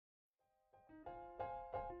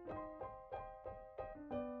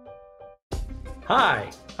Hi,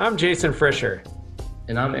 I'm Jason Frischer.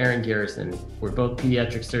 And I'm Aaron Garrison. We're both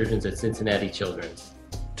pediatric surgeons at Cincinnati Children's.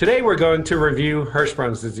 Today we're going to review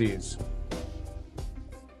Hirschsprung's disease.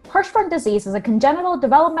 Hirschsprung disease is a congenital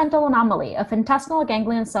developmental anomaly of intestinal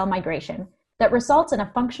ganglion cell migration that results in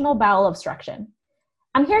a functional bowel obstruction.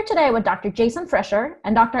 I'm here today with Dr. Jason Frischer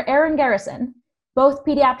and Dr. Aaron Garrison, both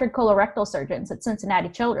pediatric colorectal surgeons at Cincinnati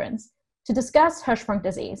Children's, to discuss Hirschsprung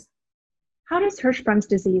disease. How does Hirschsprung's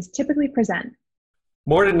disease typically present?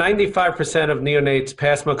 More than 95% of neonates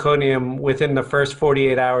pass meconium within the first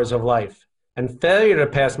 48 hours of life, and failure to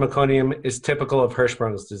pass meconium is typical of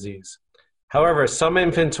Hirschsprung's disease. However, some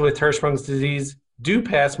infants with Hirschsprung's disease do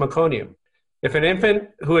pass meconium. If an infant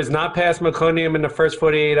who has not passed meconium in the first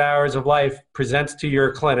 48 hours of life presents to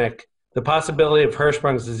your clinic, the possibility of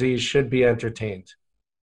Hirschsprung's disease should be entertained.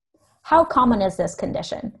 How common is this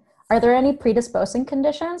condition? Are there any predisposing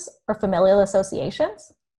conditions or familial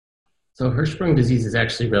associations? So Hirschsprung disease is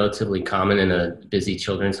actually relatively common in a busy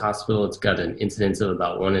children's hospital. It's got an incidence of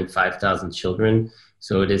about 1 in 5,000 children.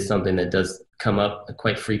 So it is something that does come up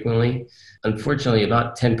quite frequently. Unfortunately,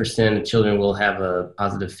 about 10% of children will have a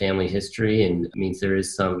positive family history, and it means there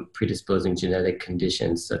is some predisposing genetic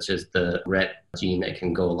conditions such as the RET gene that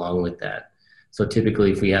can go along with that. So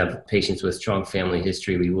typically, if we have patients with strong family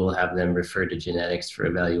history, we will have them referred to genetics for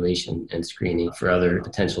evaluation and screening for other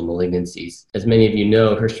potential malignancies. As many of you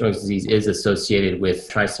know, Hirschsprung's disease is associated with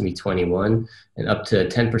trisomy 21, and up to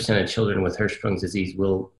 10% of children with Hirschsprung's disease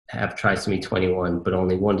will have trisomy 21, but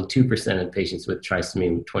only 1 to 2% of patients with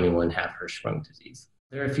trisomy 21 have Hirschsprung disease.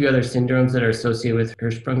 There are a few other syndromes that are associated with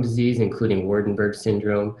Hirschsprung disease, including Waardenburg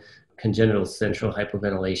syndrome, congenital central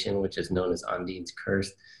hypoventilation, which is known as Ondine's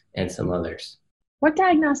curse, and some others. What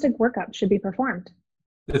diagnostic workup should be performed?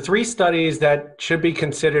 The 3 studies that should be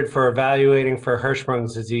considered for evaluating for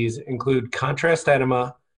Hirschsprung's disease include contrast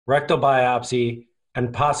enema, rectal biopsy,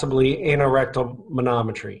 and possibly anorectal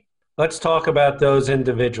manometry. Let's talk about those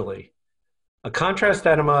individually. A contrast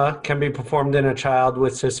enema can be performed in a child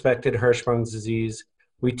with suspected Hirschsprung's disease.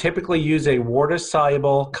 We typically use a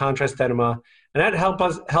water-soluble contrast enema, and that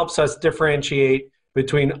helps us differentiate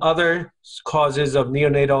between other causes of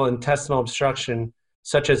neonatal intestinal obstruction,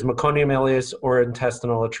 such as meconium ileus or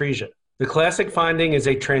intestinal atresia. The classic finding is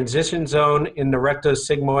a transition zone in the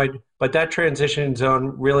rectosigmoid, but that transition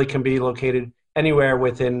zone really can be located anywhere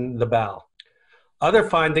within the bowel. Other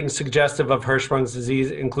findings suggestive of Hirschsprung's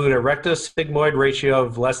disease include a rectosigmoid ratio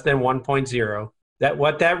of less than 1.0.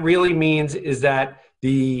 What that really means is that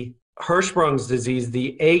the Hirschsprung's disease,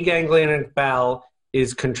 the aganglionic bowel,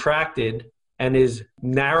 is contracted and is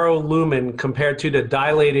narrow lumen compared to the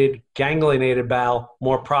dilated ganglionated bowel,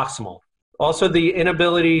 more proximal. Also, the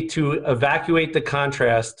inability to evacuate the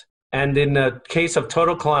contrast, and in the case of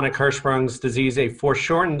total colonic Hirschsprung's disease, a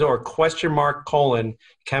foreshortened or question mark colon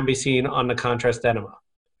can be seen on the contrast enema.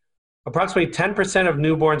 Approximately 10% of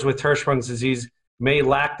newborns with Hirschsprung's disease may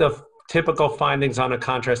lack the typical findings on a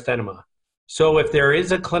contrast enema. So if there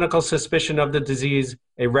is a clinical suspicion of the disease,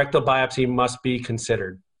 a rectal biopsy must be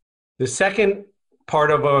considered. The second part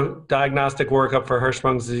of a diagnostic workup for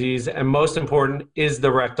Hirschsprung's disease, and most important, is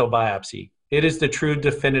the rectal biopsy. It is the true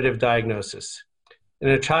definitive diagnosis. In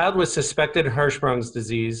a child with suspected Hirschsprung's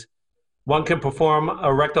disease, one can perform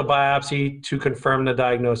a rectal biopsy to confirm the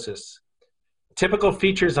diagnosis. Typical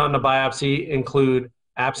features on the biopsy include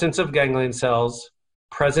absence of ganglion cells,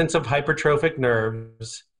 presence of hypertrophic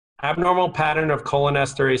nerves, abnormal pattern of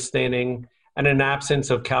cholinesterase staining, and an absence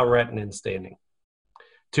of calretinin staining.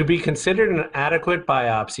 To be considered an adequate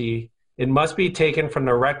biopsy, it must be taken from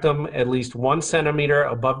the rectum at least 1 centimeter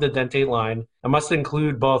above the dentate line and must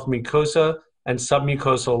include both mucosa and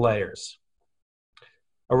submucosal layers.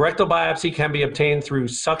 A rectal biopsy can be obtained through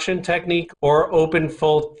suction technique or open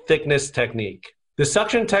full thickness technique. The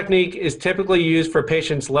suction technique is typically used for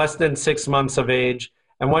patients less than 6 months of age,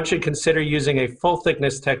 and one should consider using a full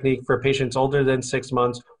thickness technique for patients older than 6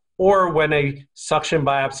 months or when a suction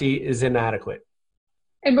biopsy is inadequate.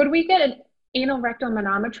 And would we get an anorectal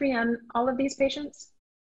manometry on all of these patients?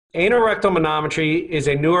 Anorectal manometry is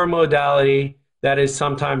a newer modality that is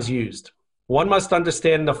sometimes used. One must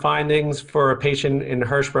understand the findings for a patient in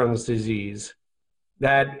Hirschsprung's disease,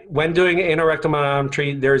 that when doing anorectal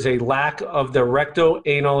manometry, there's a lack of the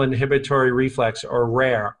recto-anal inhibitory reflex, or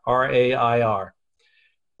RAIR, R-A-I-R.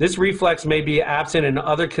 This reflex may be absent in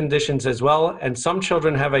other conditions as well, and some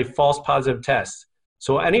children have a false positive test.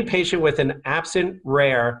 So any patient with an absent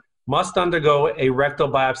RAIR must undergo a rectal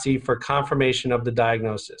biopsy for confirmation of the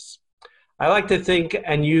diagnosis. I like to think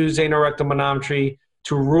and use anorectal manometry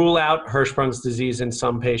to rule out Hirschsprung's disease in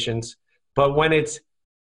some patients, but when it's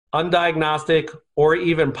undiagnostic, or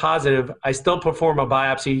even positive, I still perform a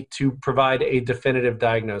biopsy to provide a definitive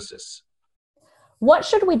diagnosis. What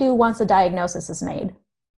should we do once a diagnosis is made?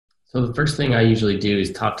 So the first thing I usually do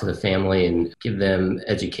is talk to the family and give them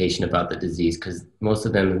education about the disease, because most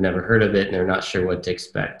of them have never heard of it and they're not sure what to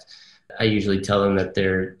expect. I usually tell them that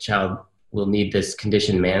their child will need this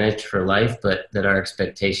condition managed for life, but that our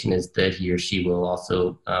expectation is that he or she will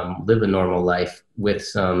also live a normal life with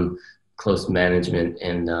some close management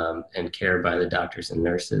and care by the doctors and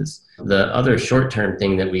nurses. The other short-term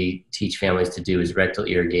thing that we teach families to do is rectal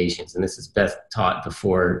irrigations, and this is best taught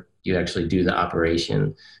before you actually do the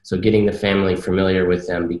operation. So getting the family familiar with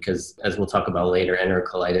them, because as we'll talk about later,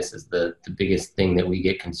 enterocolitis is the biggest thing that we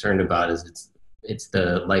get concerned about. Is it's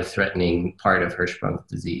the life-threatening part of Hirschsprung's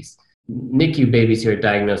disease. NICU babies who are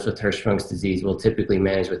diagnosed with Hirschsprung's disease will typically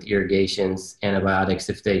manage with irrigations, antibiotics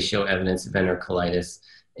if they show evidence of enterocolitis,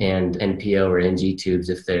 and NPO or NG tubes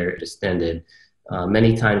if they're distended.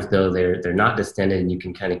 Many times, though, they're not distended, and you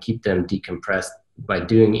can kind of keep them decompressed by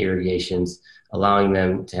doing irrigations, allowing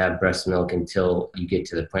them to have breast milk until you get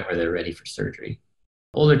to the point where they're ready for surgery.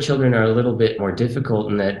 Older children are a little bit more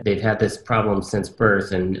difficult in that they've had this problem since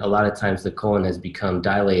birth, and a lot of times the colon has become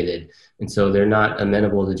dilated, and so they're not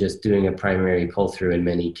amenable to just doing a primary pull-through in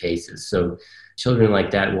many cases. So children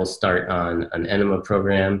like that will start on an enema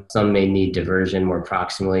program. Some may need diversion more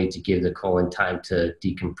proximally to give the colon time to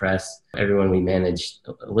decompress. Everyone we manage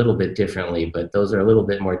a little bit differently, but those are a little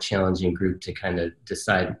bit more challenging group to kind of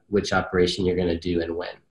decide which operation you're going to do and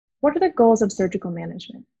when. What are the goals of surgical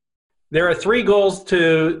management? There are 3 goals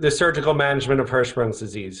to the surgical management of Hirschsprung's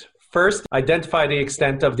disease. First, identify the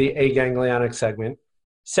extent of the aganglionic segment.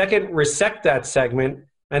 Second, resect that segment.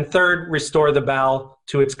 And third, restore the bowel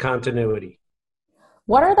to its continuity.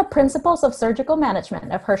 What are the principles of surgical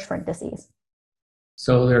management of Hirschsprung disease?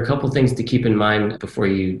 So there are a couple things to keep in mind before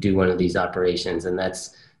you do one of these operations, and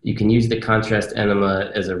that's you can use the contrast enema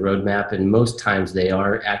as a roadmap, and most times they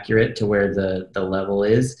are accurate to where the level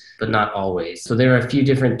is, but not always. So there are a few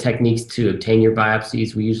different techniques to obtain your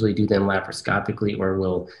biopsies. We usually do them laparoscopically, or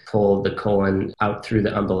we'll pull the colon out through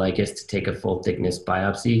the umbilicus to take a full thickness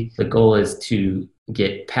biopsy. The goal is to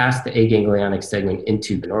get past the aganglionic segment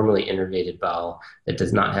into the normally innervated bowel that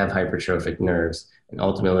does not have hypertrophic nerves, and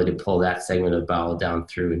ultimately to pull that segment of bowel down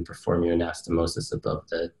through and perform your anastomosis above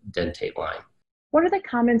the dentate line. What are the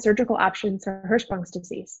common surgical options for Hirschsprung's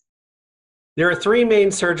disease? There are 3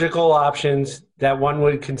 main surgical options that one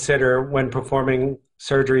would consider when performing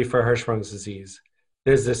surgery for Hirschsprung's disease.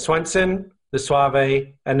 There's the Swenson, the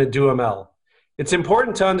Suave, and the Duhamel. It's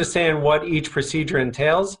important to understand what each procedure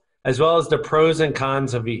entails, as well as the pros and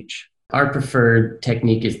cons of each. Our preferred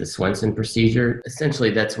technique is the Swenson procedure.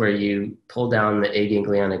 Essentially, that's where you pull down the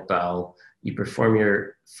aganglionic bowel, you perform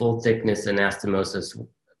your full thickness anastomosis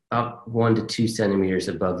about 1 to 2 centimeters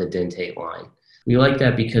above the dentate line. We like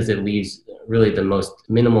that because it leaves really the most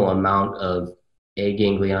minimal amount of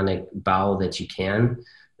aganglionic bowel that you can.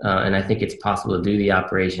 And I think it's possible to do the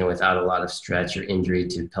operation without a lot of stretch or injury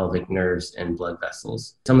to pelvic nerves and blood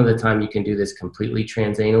vessels. Some of the time you can do this completely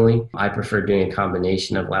transanally. I prefer doing a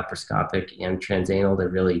combination of laparoscopic and transanal to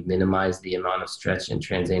really minimize the amount of stretch and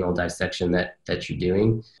transanal dissection that you're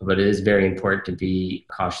doing. But it is very important to be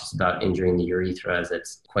cautious about injuring the urethra, as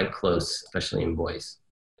it's quite close, especially in boys.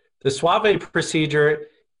 The Suave procedure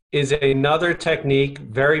is another technique,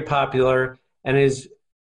 very popular, and is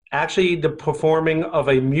actually the performing of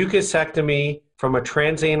a mucosectomy from a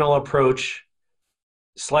transanal approach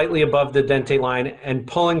slightly above the dentate line and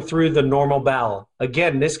pulling through the normal bowel.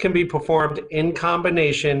 Again, this can be performed in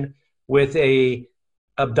combination with a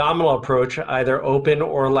abdominal approach, either open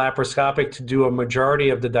or laparoscopic, to do a majority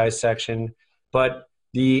of the dissection. But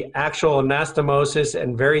the actual anastomosis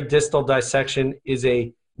and very distal dissection is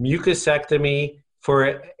a mucosectomy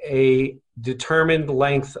for a determined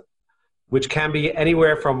length, which can be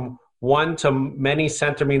anywhere from 1 to many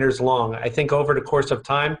centimeters long. I think over the course of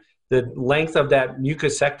time, the length of that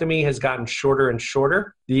mucosectomy has gotten shorter and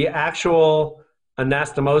shorter. The actual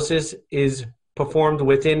anastomosis is performed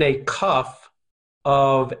within a cuff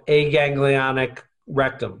of aganglionic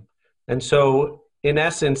rectum. And so in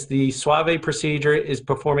essence, the Suave procedure is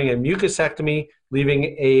performing a mucosectomy, leaving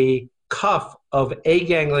a cuff of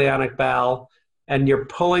aganglionic bowel, and you're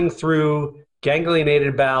pulling through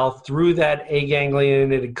ganglionated bowel through that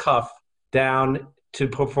aganglionated cuff down to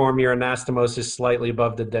perform your anastomosis slightly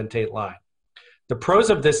above the dentate line. The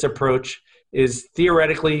pros of this approach is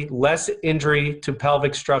theoretically less injury to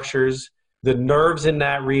pelvic structures, the nerves in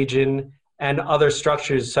that region, and other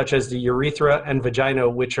structures such as the urethra and vagina,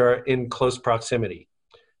 which are in close proximity.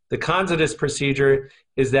 The cons of this procedure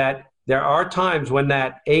is that there are times when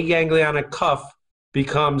that aganglionic cuff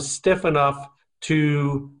becomes stiff enough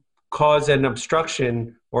to cause an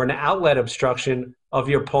obstruction or an outlet obstruction of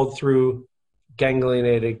your pulled through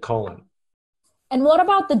ganglionated colon. And what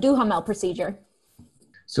about the Duhamel procedure?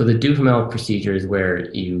 So the Duhamel procedure is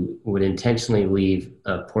where you would intentionally leave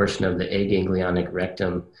a portion of the aganglionic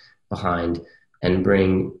rectum behind and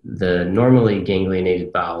bring the normally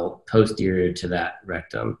ganglionated bowel posterior to that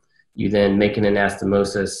rectum. You then make an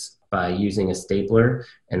anastomosis by using a stapler,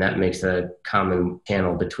 and that makes a common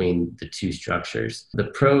channel between the two structures. The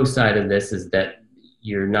pro side of this is that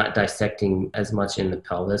you're not dissecting as much in the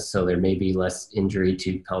pelvis, so there may be less injury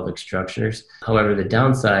to pelvic structures. However, the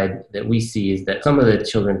downside that we see is that some of the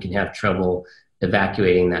children can have trouble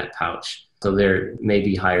evacuating that pouch. So there may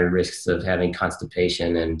be higher risks of having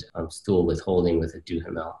constipation and stool withholding with a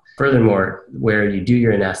Duhamel. Furthermore, where you do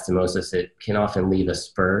your anastomosis, it can often leave a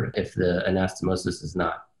spur if the anastomosis is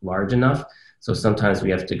not large enough. So sometimes we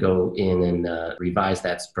have to go in and revise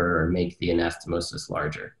that spur or make the anastomosis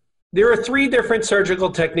larger. There are 3 different surgical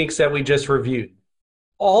techniques that we just reviewed.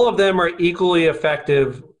 All of them are equally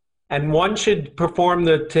effective, and one should perform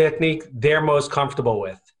the technique they're most comfortable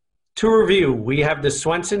with. To review, we have the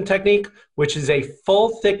Swenson technique, which is a full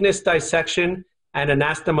thickness dissection and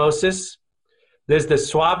anastomosis. There's the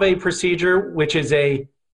Suave procedure, which is a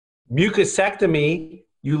mucosectomy.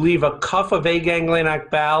 You leave a cuff of aganglionic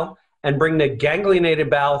bowel and bring the ganglionated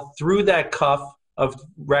bowel through that cuff of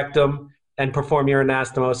rectum and perform your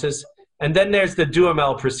anastomosis. And then there's the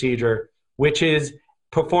Duhamel procedure, which is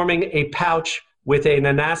performing a pouch with an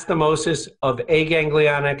anastomosis of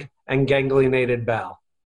aganglionic and ganglionated bowel.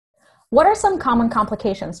 What are some common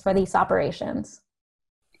complications for these operations?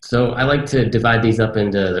 So I like to divide these up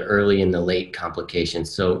into the early and the late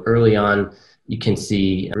complications. So early on, you can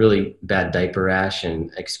see really bad diaper rash and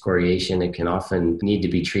excoriation. It can often need to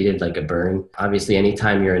be treated like a burn. Obviously,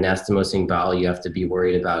 anytime you're anastomosing bowel, you have to be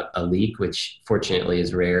worried about a leak, which fortunately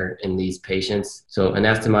is rare in these patients. So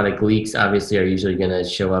anastomotic leaks obviously are usually going to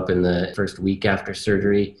show up in the first week after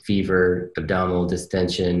surgery: fever, abdominal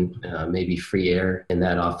distension, maybe free air, and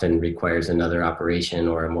that often requires another operation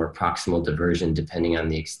or a more proximal diversion depending on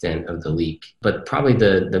the extent of the leak. But probably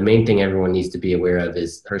the main thing everyone needs to be aware of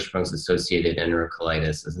is Hirschsprung's associated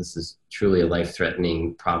enterocolitis, as this is truly a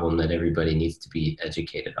life-threatening problem that everybody needs to be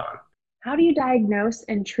educated on. How do you diagnose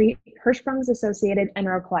and treat Hirschsprung's associated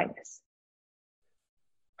enterocolitis?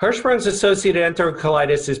 Hirschsprung's associated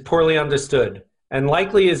enterocolitis is poorly understood and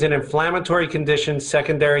likely is an inflammatory condition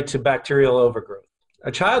secondary to bacterial overgrowth.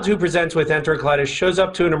 A child who presents with enterocolitis shows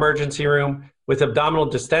up to an emergency room with abdominal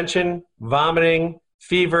distension, vomiting,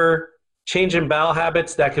 fever, change in bowel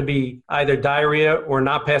habits that could be either diarrhea or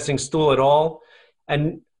not passing stool at all.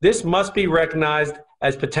 And this must be recognized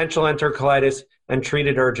as potential enterocolitis and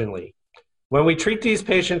treated urgently. When we treat these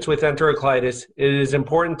patients with enterocolitis, it is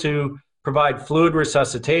important to provide fluid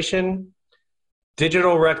resuscitation,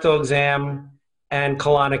 digital rectal exam, and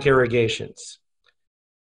colonic irrigations.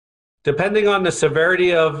 Depending on the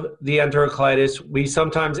severity of the enterocolitis, we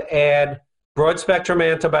sometimes add broad spectrum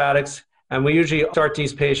antibiotics, and we usually start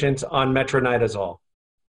these patients on metronidazole.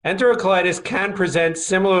 Enterocolitis can present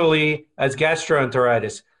similarly as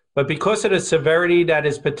gastroenteritis, but because of the severity that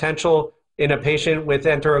is potential in a patient with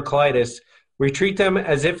enterocolitis, we treat them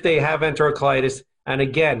as if they have enterocolitis. And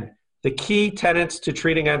again, the key tenets to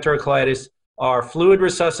treating enterocolitis are fluid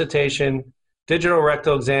resuscitation, digital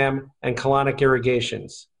rectal exam, and colonic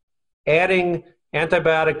irrigations. Adding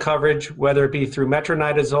antibiotic coverage, whether it be through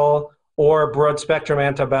metronidazole or broad-spectrum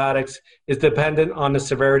antibiotics, is dependent on the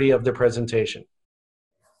severity of the presentation.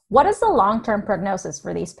 What is the long-term prognosis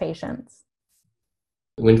for these patients?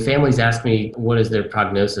 When families ask me what is their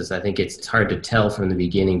prognosis, I think it's hard to tell from the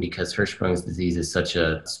beginning because Hirschsprung's disease is such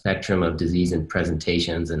a spectrum of disease and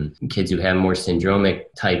presentations, and kids who have more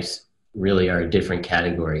syndromic types really are a different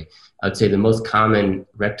category. I would say the most common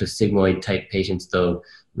rectosigmoid type patients, though,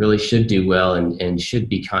 really should do well and should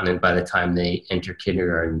be continent by the time they enter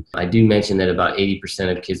kindergarten. I do mention that about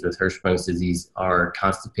 80% of kids with Hirschsprung's disease are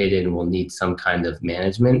constipated and will need some kind of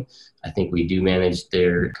management. I think we do manage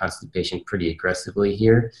their constipation pretty aggressively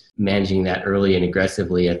here. Managing that early and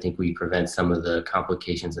aggressively, I think we prevent some of the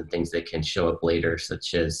complications and things that can show up later,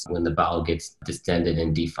 such as when the bowel gets distended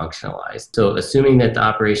and defunctionalized. So assuming that the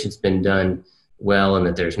operation's been done well and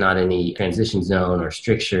that there's not any transition zone or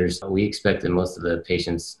strictures, we expect that most of the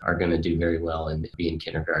patients are going to do very well and be in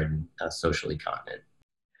kindergarten socially continent.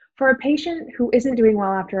 For a patient who isn't doing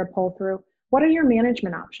well after a pull-through, what are your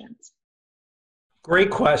management options? Great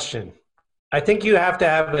question. I think you have to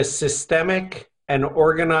have a systemic an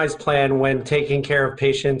organized plan when taking care of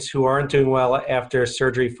patients who aren't doing well after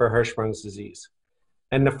surgery for Hirschsprung's disease.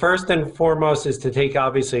 And the first and foremost is to take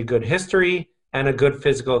obviously a good history and a good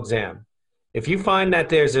physical exam. If you find that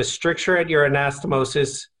there's a stricture at your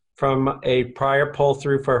anastomosis from a prior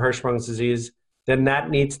pull-through for Hirschsprung's disease, then that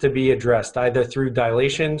needs to be addressed either through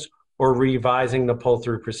dilations or revising the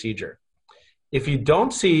pull-through procedure. If you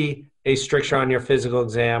don't see a stricture on your physical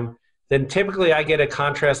exam, then typically I get a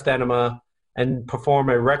contrast enema and perform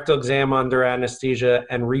a rectal exam under anesthesia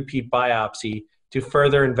and repeat biopsy to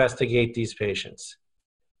further investigate these patients.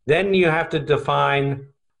 Then you have to define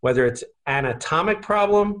whether it's anatomic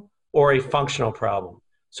problem or a functional problem.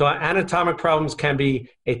 So anatomic problems can be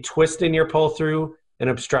a twist in your pull-through, an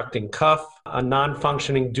obstructing cuff, a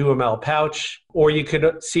non-functioning duodenal pouch, or you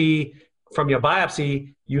could see from your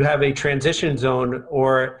biopsy, you have a transition zone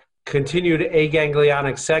or continued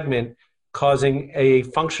aganglionic segment causing a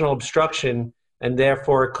functional obstruction and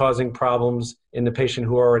therefore causing problems in the patient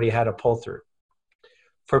who already had a pull-through.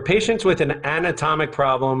 For patients with an anatomic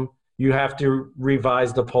problem, you have to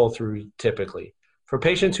revise the pull-through typically. For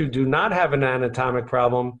patients who do not have an anatomic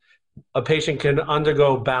problem, a patient can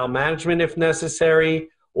undergo bowel management if necessary,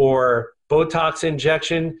 or Botox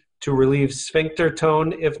injection to relieve sphincter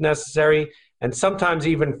tone if necessary, and sometimes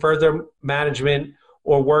even further management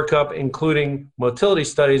or workup, including motility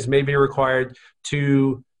studies, may be required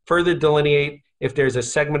to further delineate if there's a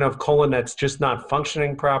segment of colon that's just not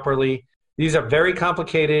functioning properly. These are very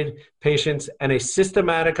complicated patients, and a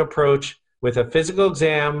systematic approach with a physical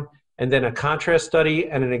exam and then a contrast study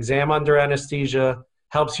and an exam under anesthesia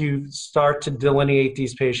helps you start to delineate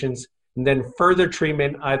these patients. And then further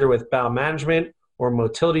treatment, either with bowel management or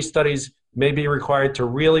motility studies, may be required to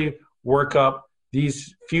really work up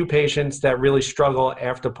these few patients that really struggle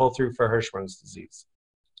after pull-through for Hirschsprung's disease.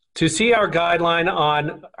 To see our guideline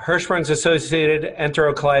on Hirschsprung's associated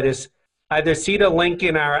enterocolitis, either see the link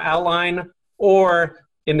in our outline or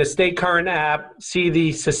in the Stay Current app, see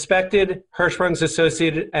the suspected Hirschsprung's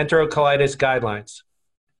associated enterocolitis guidelines.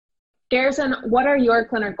 Garrison, what are your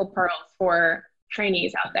clinical pearls for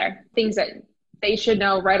trainees out there? Things that they should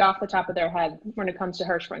know right off the top of their head when it comes to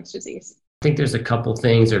Hirschsprung's disease? I think there's a couple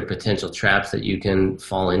things or potential traps that you can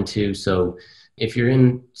fall into. So if you're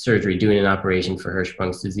in surgery doing an operation for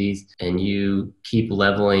Hirschsprung's disease and you keep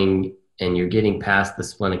leveling and you're getting past the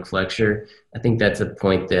splenic flexure, I think that's a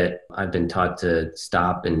point that I've been taught to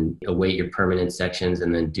stop and await your permanent sections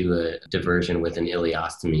and then do a diversion with an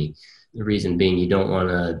ileostomy. The reason being you don't want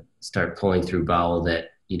to start pulling through bowel that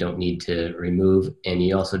you don't need to remove, and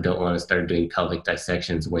you also don't want to start doing pelvic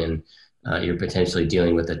dissections when you're potentially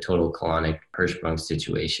dealing with a total colonic Hirschsprung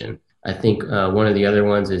situation. I think one of the other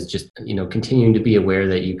ones is just, continuing to be aware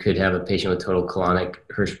that you could have a patient with total colonic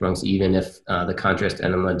Hirschsprungs, even if the contrast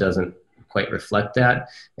enema doesn't quite reflect that,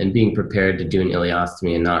 and being prepared to do an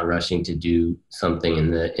ileostomy and not rushing to do something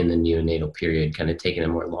in the neonatal period, kind of taking a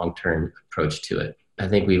more long-term approach to it. I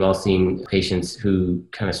think we've all seen patients who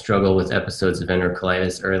kind of struggle with episodes of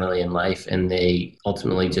enterocolitis early in life, and they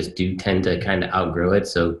ultimately just do tend to kind of outgrow it.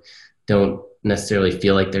 So don't necessarily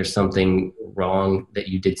feel like there's something wrong, that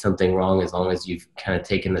you did something wrong, as long as you've kind of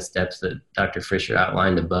taken the steps that Dr. Fisher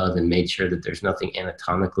outlined above and made sure that there's nothing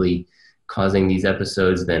anatomically causing these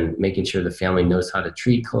episodes, then making sure the family knows how to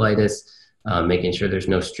treat colitis, making sure there's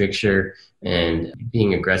no stricture, and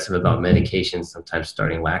being aggressive about medications, sometimes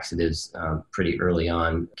starting laxatives pretty early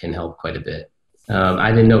on can help quite a bit. I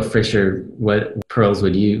didn't know, Fisher, what pearls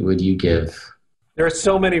would you give? There are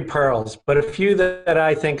so many pearls, but a few that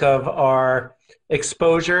I think of are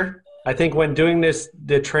exposure. I think when doing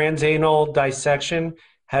the transanal dissection,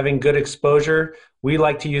 having good exposure, we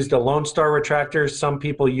like to use the Lone Star retractors. Some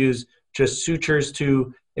people use just sutures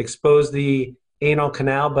to expose the anal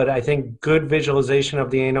canal, but I think good visualization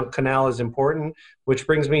of the anal canal is important, which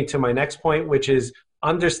brings me to my next point, which is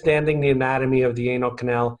understanding the anatomy of the anal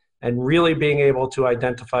canal and really being able to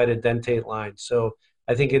identify the dentate line. So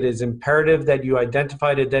I think it is imperative that you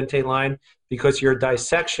identify the dentate line, because your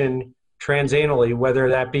dissection transanally, whether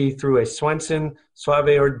that be through a Swenson,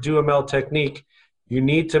 Suave, or Duhamel technique, you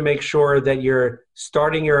need to make sure that you're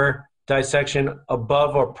starting your dissection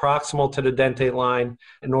above or proximal to the dentate line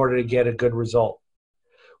in order to get a good result.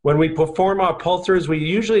 When we perform our pull-throughs, we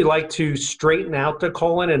usually like to straighten out the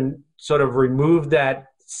colon and sort of remove that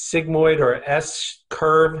sigmoid or S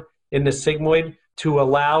curve in the sigmoid to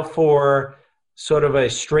allow for sort of a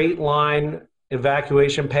straight line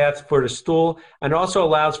evacuation path for the stool, and also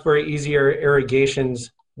allows for easier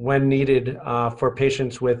irrigations when needed for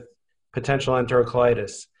patients with potential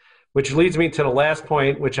enterocolitis. Which leads me to the last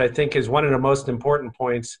point, which I think is one of the most important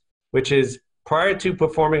points, which is Prior to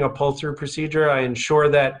performing a pull-through procedure, I ensure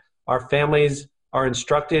that our families are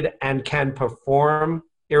instructed and can perform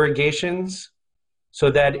irrigations so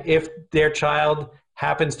that if their child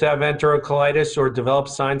happens to have enterocolitis or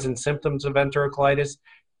develops signs and symptoms of enterocolitis,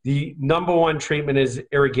 the number one treatment is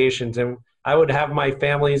irrigations. And I would have my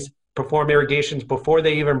families perform irrigations before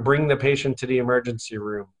they even bring the patient to the emergency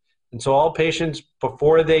room. And so all patients,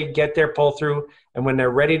 before they get their pull-through and when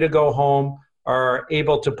they're ready to go home, are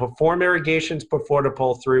able to perform irrigations before the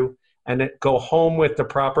pull-through and go home with the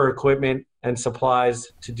proper equipment and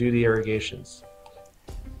supplies to do the irrigations.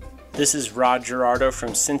 This is Rod Gerardo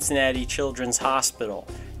from Cincinnati Children's Hospital,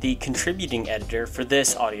 the contributing editor for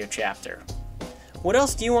this audio chapter. What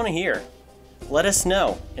else do you want to hear? Let us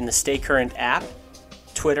know in the Stay Current app,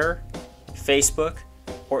 Twitter, Facebook,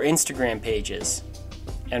 or Instagram pages.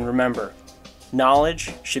 And remember,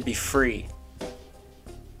 knowledge should be free.